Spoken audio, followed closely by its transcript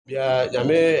Yeah,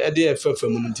 nyame ade efa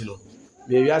mu nti no.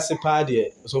 Me wiase pa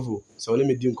de osofo, so ne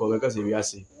me di nko meka se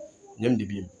wiase. Nyam de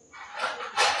biem.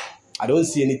 I don't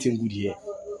see anything good here.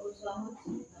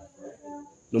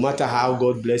 No matter how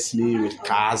God bless me with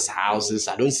cars, houses,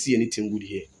 I don't see anything good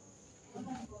here.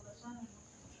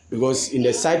 Because in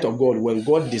the sight of God, when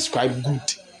God describes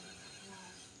good,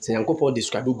 say Yankopon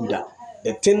describe good,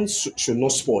 the things should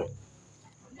not spoil.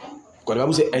 Because the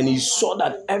Bible says, and he saw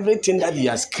that everything that he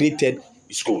has created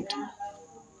is good.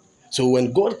 So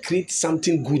when God creates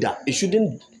something good, it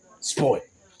shouldn't spoil.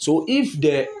 So if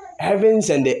the heavens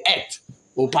and the earth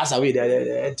will pass away, the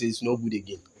earth is no good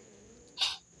again.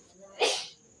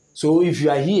 So if you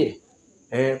are here,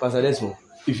 Pastor Desmond,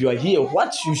 if you are here,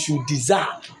 what you should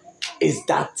desire is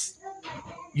that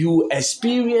you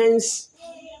experience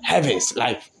heavens,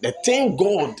 like the thing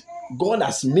God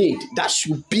has made. That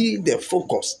should be the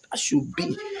focus. That should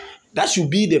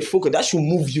be the focus. That should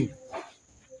move you.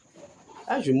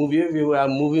 That should move you. If you are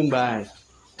moving by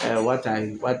what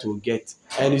will get.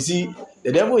 And you see,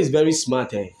 the devil is very smart.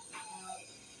 The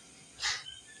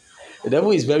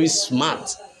devil is very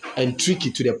smart and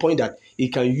tricky to the point that he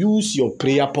can use your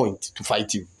prayer point to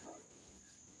fight you.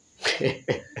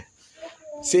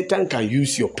 Satan can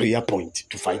use your prayer point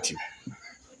to fight you.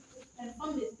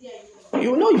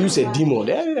 You will not use a demon.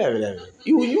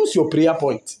 You will use your prayer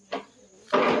point.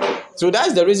 So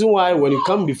that's the reason why when you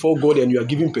come before God and you are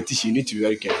giving petition, you need to be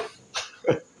very careful.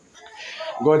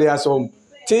 God, there are some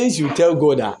things you tell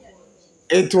God that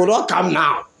it will not come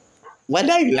now,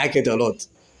 whether you like it or not.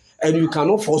 And you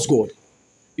cannot force God.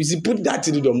 You see, put that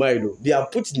in your mind. They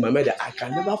have put in my mind that I can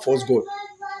never force God.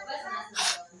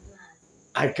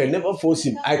 I can never force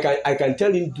him. I can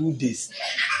tell him do this.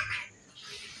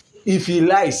 If he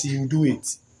lies, he will do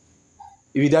it.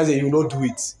 If he doesn't, he will not do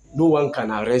it. No one can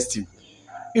arrest him.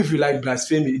 If you like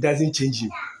blasphemy, it doesn't change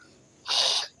him.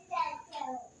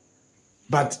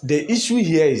 But the issue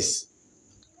here is,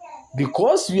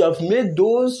 because we have made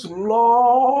those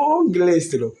long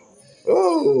lists,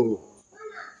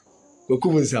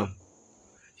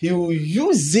 he will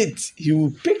use it. He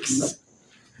will pick,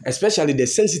 especially the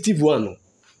sensitive one.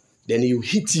 Then he will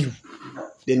hit you.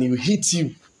 Then he will hit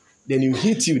you. Then he will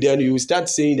hit you. Then you will start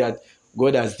saying that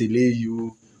God has delayed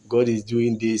you. God is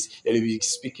doing this. And you'll be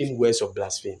speaking words of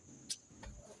blasphemy.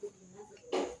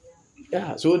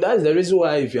 Yeah, so that's the reason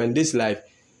why if you're in this life,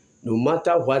 no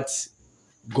matter what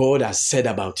God has said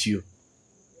about you,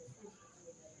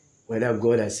 whether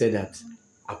God has said that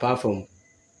apart from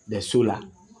the solar,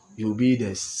 you'll be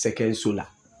the second solar.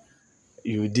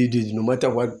 You did it, no matter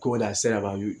what God has said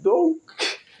about you.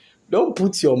 Don't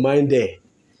put your mind there.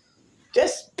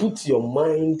 Just put your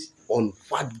mind on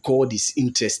what God is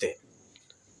interested.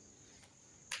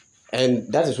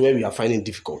 And that is where we are finding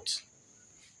difficult.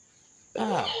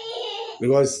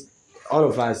 Because all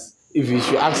of us, if we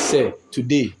should ask, say,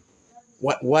 today,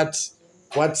 what were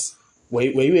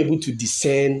you able to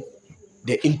discern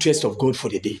the interest of God for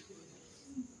the day?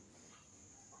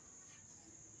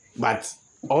 But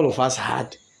all of us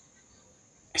had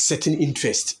a certain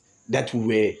interest that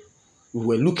we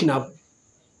were looking up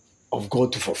of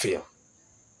God to fulfill.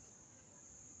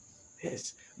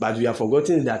 Yes, but we have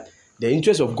forgotten that the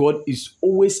interest of God is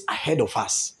always ahead of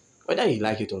us, whether you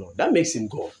like it or not. That makes him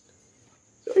God.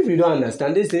 So if you don't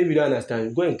understand this, if you don't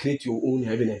understand, go and create your own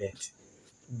heaven and earth.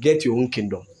 Get your own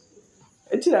kingdom.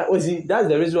 And that's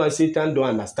the reason why Satan don't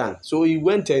understand. So he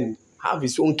went and have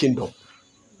his own kingdom.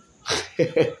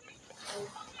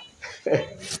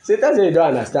 Satan said he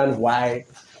don't understand why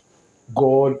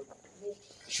God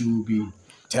should be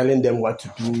telling them what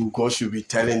to do. God should be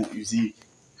telling, you see.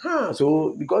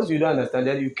 So because you don't understand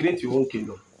that, you create your own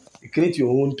kingdom. You create your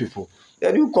own people.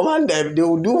 Then you command them, they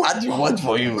will do what you want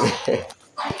for you.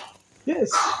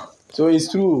 Yes. So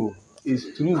it's true.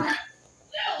 It's true.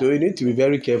 So you need to be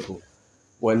very careful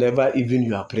whenever even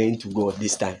you are praying to God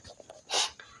this time.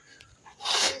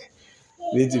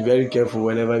 You need to be very careful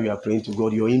whenever you are praying to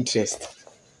God, your interest.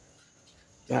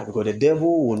 Yeah, because the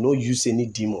devil will not use any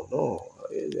demon. No.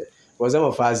 For some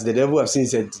of us, the devil have seen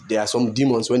said there are some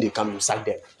demons when they come, you sack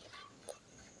them.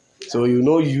 So you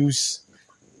not use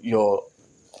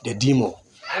the demon.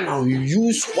 And now you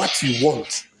use what you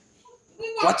want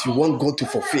God to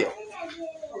fulfill.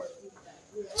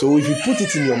 So if you put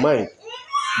it in your mind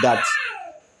that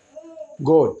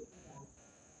God,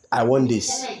 I want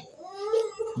this,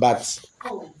 but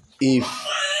if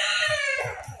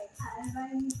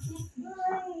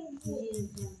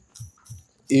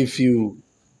you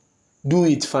do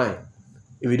it, fine.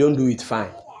 If you don't do it,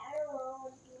 fine.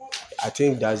 I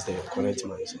think that's the correct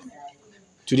mindset.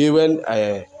 Today when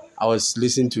I was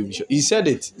listening to Bishop, he said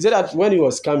it. He said that when he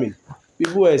was coming,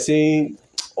 people were saying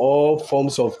all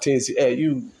forms of things.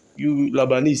 You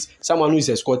Lebanese, someone who is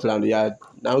a Scotland, you are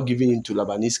now giving into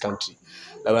Lebanese country.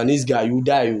 Lebanese guy, you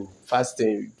die, you fasting,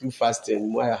 you do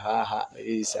fasting.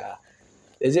 Is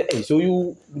they say, hey, so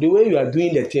the way you are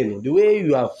doing the thing, the way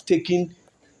you have taken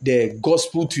the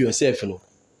gospel to yourself,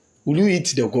 will you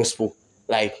eat the gospel?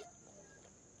 Like,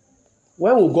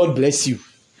 when will God bless you?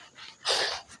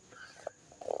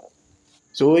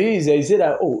 So he said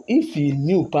that, if he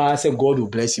knew Pastor God will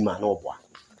bless him and all,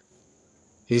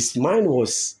 his mind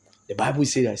was, the Bible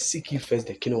says that seek ye first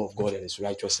the kingdom of God and his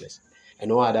righteousness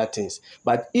and all other things.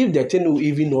 But if the thing will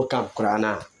even not come,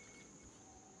 I'm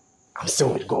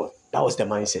still with God. That was the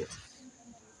mindset.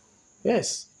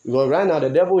 Yes. Because right now the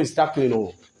devil is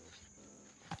tackling.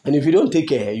 And if you don't take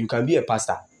care, you can be a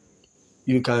pastor.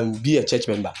 You can be a church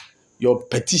member. Your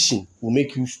petition will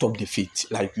make you stop the faith.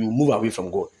 Like you move away from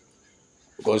God.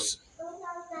 Because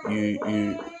you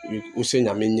say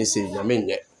nyamenye say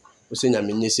nyamenye. You say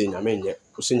nyamenye say nyamenye.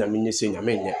 You say nyamenye say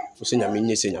nyamenye. You say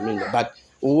nyamenye say nyamenye. But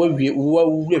we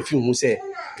feel who say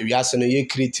we are saying you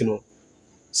create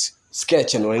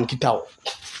sketch and kita.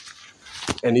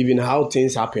 And even how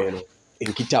things happen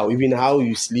in kita, even how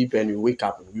you sleep and you wake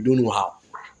up, you don't know how.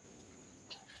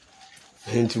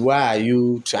 And why are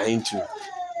you trying to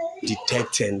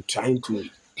detect and trying to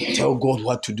tell God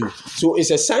what to do? So it's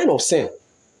a sign of sin.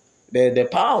 The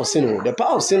power of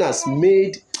sin has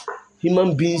made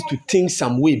human beings to think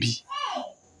some way be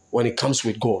when it comes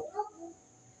with God.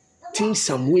 Think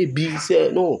some way be,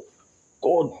 say, no,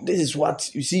 God, this is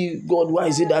what, you see, God, why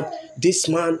is it that this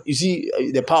man, you see,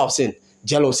 the power of sin,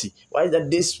 jealousy. Why is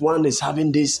that this one is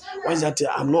having this? Why is that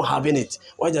I'm not having it?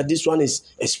 Why is that this one is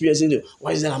experiencing it?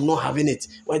 Why is that I'm not having it?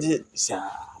 Why is it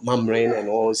murmuring and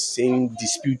all, saying,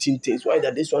 disputing things? Why is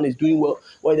that this one is doing well?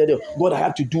 Why is that God, I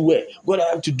have to do well? God, I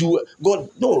have to do well. God,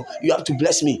 no, you have to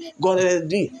bless me. God,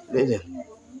 okay,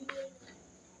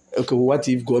 what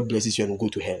if God blesses you and go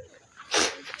to hell?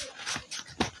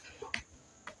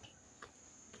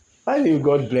 Why if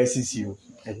God blesses you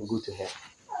and you go to hell?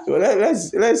 So let's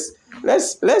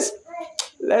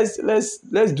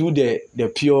do the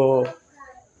pure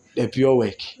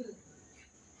work.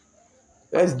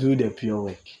 Let's do the pure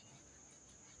work.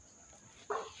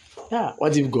 Yeah.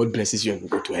 What if God blesses you and you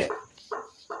go to hell?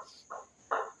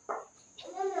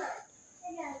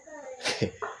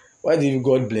 What if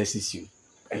God blesses you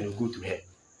and you go to hell?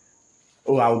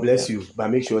 Oh, I will bless you, but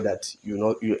make sure that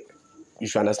you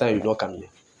should understand you not come here.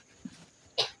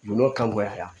 You not come where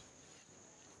I am.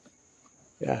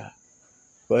 Yeah.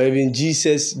 But even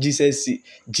Jesus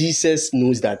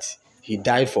knows that he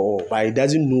died for all, but he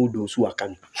doesn't know those who are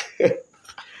coming.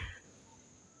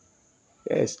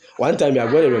 Yes. One time I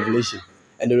got a revelation,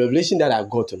 and the revelation that I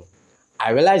got,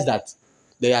 I realized that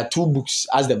there are two books,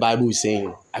 as the Bible is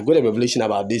saying. I got a revelation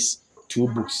about these two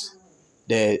books.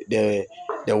 The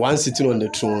one sitting on the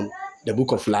throne, the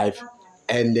book of life,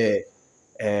 and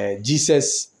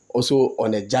Jesus also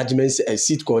on a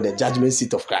seat called the judgment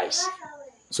seat of Christ.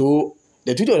 So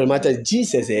the truth of the matter is,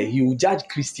 Jesus, he will judge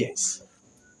Christians.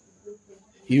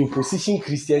 He will position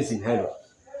Christians in heaven.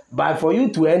 But for you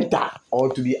to enter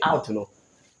or to be out,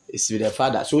 it's with the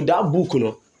Father. So that book,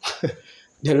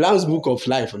 the last book of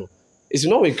life, it's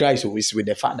not with Christ, it's with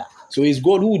the Father. So it's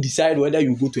God who will decide whether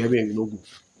you go to heaven or you don't go.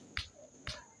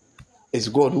 It's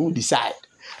God who will decide.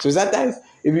 So sometimes,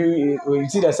 if you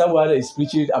see that someone is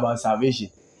preaching about salvation,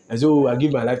 and so I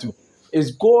give my life to,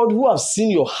 it's God who has seen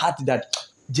your heart that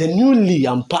genuinely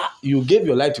you gave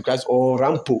your life to Christ, or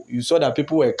rampo, you saw that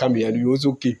people were coming and you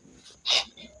also came.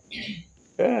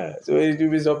 Yeah, so it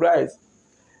will be surprised.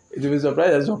 It will be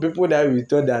surprised that some people that we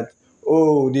thought that,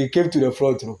 they came to the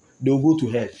front, they'll go to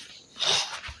hell.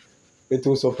 It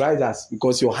will surprise us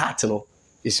because your heart,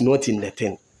 is not in the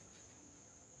thing.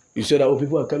 You saw that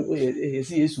people are coming,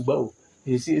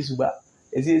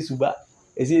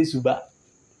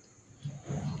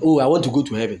 I want to go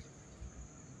to heaven.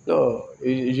 No,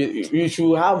 you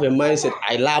should have a mindset,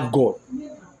 I love God.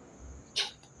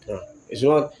 No, it's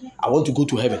not, I want to go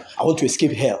to heaven. I want to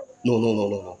escape hell.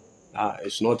 No.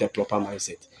 It's not a proper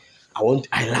mindset. I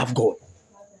love God.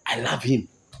 I love Him.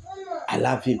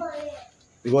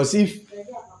 Because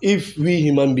if we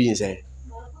human beings,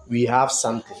 we have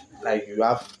something, like you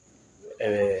have,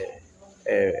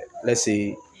 let's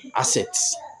say,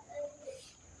 assets,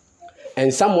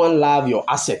 and someone love your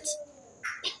asset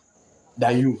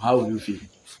than you, how will you feel?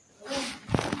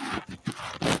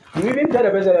 You even tell the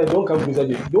person, don't come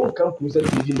closer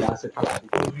to even the asset,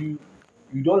 because you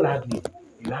don't love me,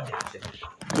 you love the asset.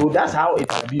 So that's how it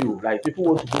will be. Like, people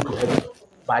want to go to heaven,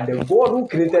 but the God who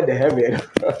created the heaven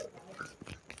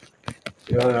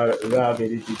You don't have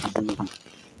anything to do with it.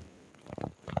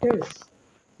 Yes.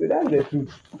 So that's the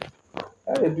truth.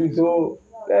 That's the truth. So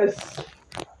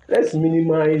let's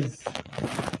minimize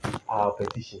our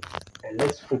petitions and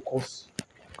let's focus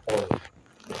on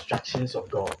the instructions of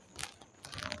God,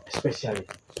 especially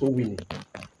so winning,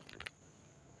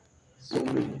 so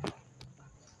winning,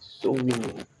 so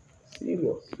winning.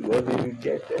 Serious. Because if you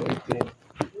get everything,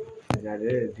 and at the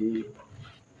end of the day,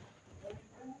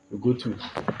 you go to.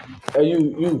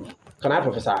 You, can I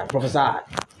prophesy? Prophesy.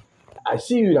 I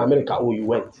see you in America. Oh, you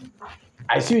went.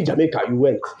 I see you in Jamaica. You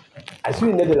went. I see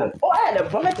you in Netherlands. Oh, yeah, the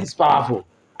prophet is powerful.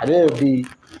 At the end of the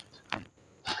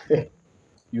day,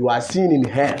 you are seen in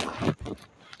hell.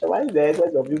 So why is the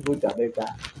essence of you go to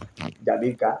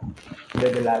Jamaica,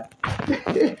 Netherlands?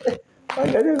 Why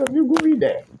is the essence of you going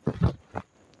there?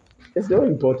 It's no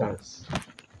importance.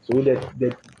 So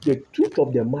the truth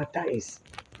of the matter is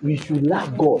we should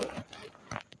love God.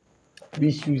 We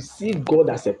should see God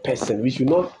as a person. We should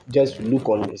not just look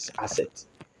on his asset.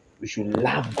 We should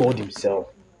love God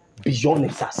himself beyond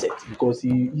his asset because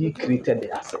he created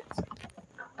the asset.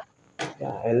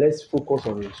 Yeah, and let's focus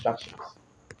on instructions.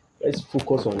 Let's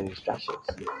focus on instructions.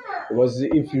 Because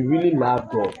if you really love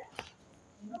God,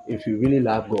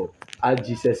 as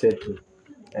Jesus said to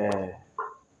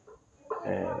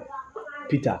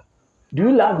Peter, do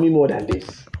you love me more than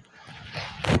this?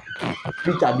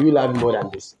 Peter, do you love me more than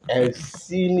this? A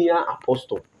senior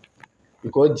apostle,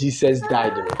 because Jesus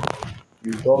died,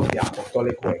 you done the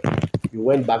apostolic work. You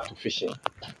went back to fishing.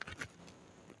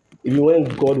 Even when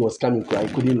God was coming, I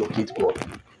couldn't locate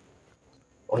God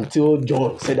until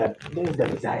John said that this is the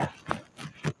Messiah.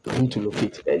 For him to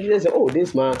locate. And Jesus said, oh,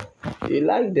 this man, he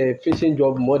liked the fishing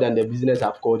job more than the business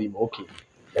I've called him. Okay,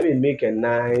 let me make a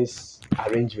nice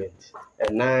arrangement,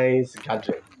 a nice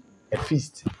gathering, a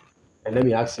feast, and let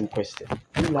me ask him question.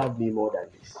 Do you love me more than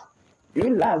this? Do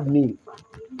you love me?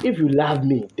 If you love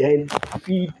me, then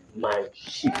feed my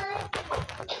sheep.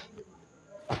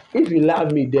 If you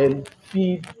love me, then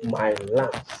feed my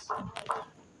lambs.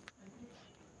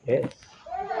 Yes.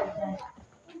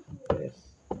 Yes.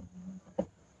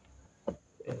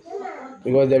 Yes.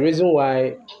 Because the reason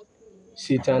why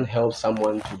Satan helps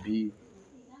someone to be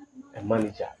a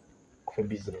manager of a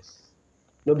business,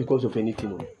 not because of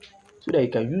anything, so that he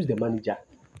can use the manager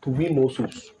to win more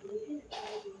souls.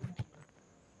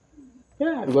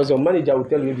 Yeah, because your manager will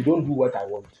tell you, if you don't do what I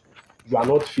want, you are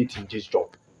not fit in this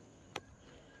job.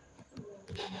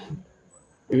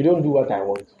 If you don't do what I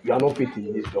want, you are not fit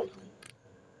in this job.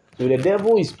 So the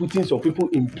devil is putting some people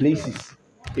in places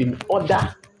in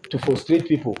order to frustrate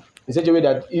people in such a way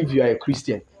that if you are a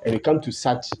Christian and you come to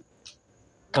such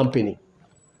company,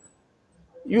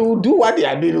 you do what they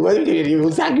are doing because they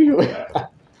will sack you.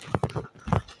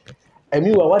 And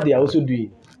meanwhile, what they are also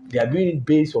doing, they are doing it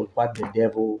based on what the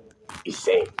devil is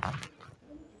saying.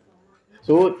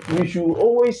 So we should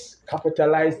always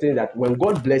capitalize things that when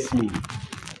God bless me,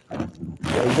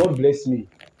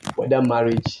 whether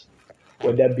marriage,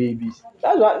 whether babies,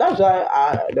 that's why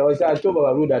I told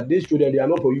Baba Ru that these children, they are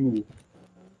not for you.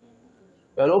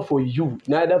 They are not for you,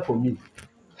 neither for me.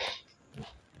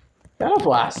 They are not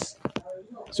for us.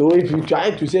 So if you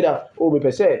try to say that, oh,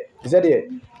 me say, he said, yeah,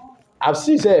 I've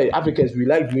seen say Africans, we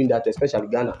like doing that, especially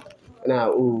Ghana.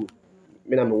 And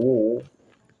me na me wo,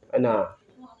 and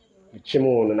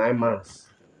chimo no 9 months.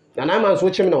 Now 9 months, we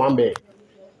chimo na one bed.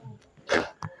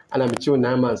 And I'm chilling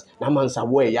 9 months. 9 months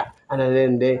away, yeah.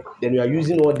 And then you are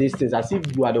using all these things as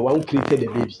if you are the one who created the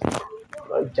baby.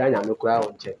 China no cry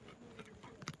on check.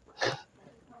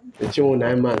 The children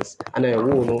 9 months. And I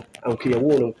won no. Okay,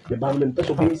 won the Bamman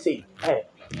person being say, hey,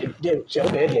 then shall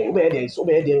be so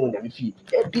bad on the fee.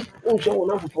 A big one shall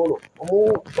not follow.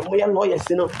 Oh, my lawyers,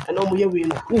 and no more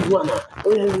win. Who wanna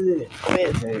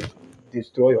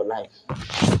destroy your life?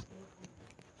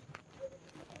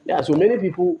 Yeah, so many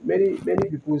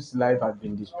people's life have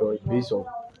been destroyed based on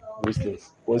those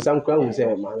things. When some crowd will say,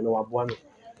 "Man, no, I'm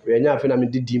we are not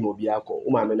did demo biako,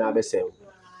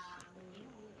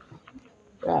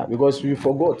 yeah, because we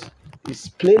forgot. It's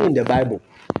plain in the Bible,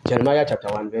 Jeremiah chapter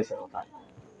 1, verse 5.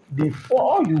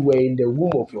 Before you were in the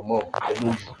womb of your mom, I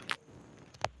knew you.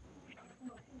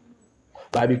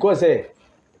 But because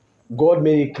God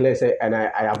made it clear, and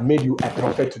I have made you a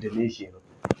prophet to the nation.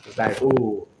 It's like,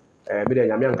 oh, me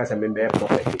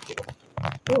prophet.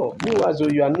 No,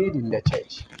 you are needed in the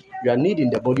church. You are needed in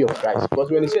the body of Christ. Because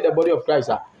when you say the body of Christ,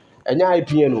 and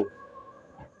IPNO,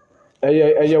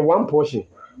 one portion,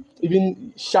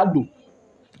 even shadow,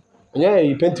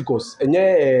 and Pentecost, and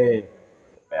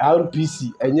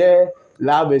RPC, and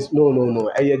Laves,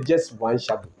 no, just one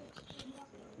shadow.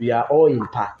 We are all in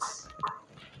parts.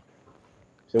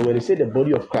 So when they say the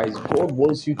body of Christ, God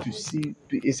wants you to see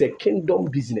it's a kingdom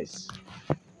business.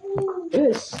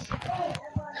 Yes.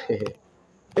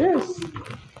 Yes.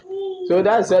 So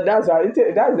that's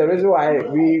the reason why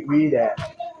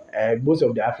most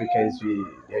of the Africans,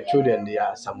 their children, they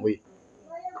are some way,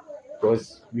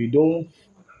 because we don't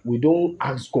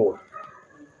ask God,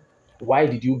 why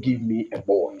did you give me a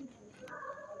boy?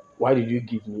 Why did you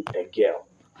give me a girl?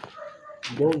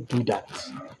 We don't do that.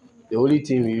 The only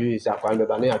thing we do is you're trying to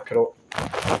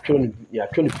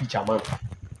picture man.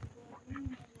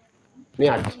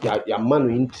 Your man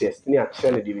with interest, near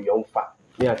channel the young fat,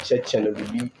 near church and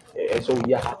be and so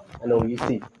yeah, and you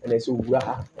see, and so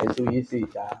yeah, and so you see,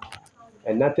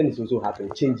 and nothing is also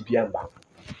happening. Change beyond back.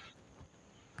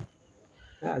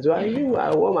 So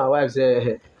I want my wife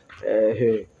say,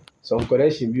 some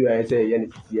correction view. I say,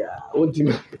 yeah,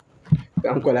 ultimate.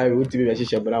 I'm calling ultimate. She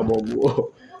say, but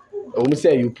I'm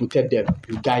say you protect them,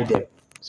 you guide them.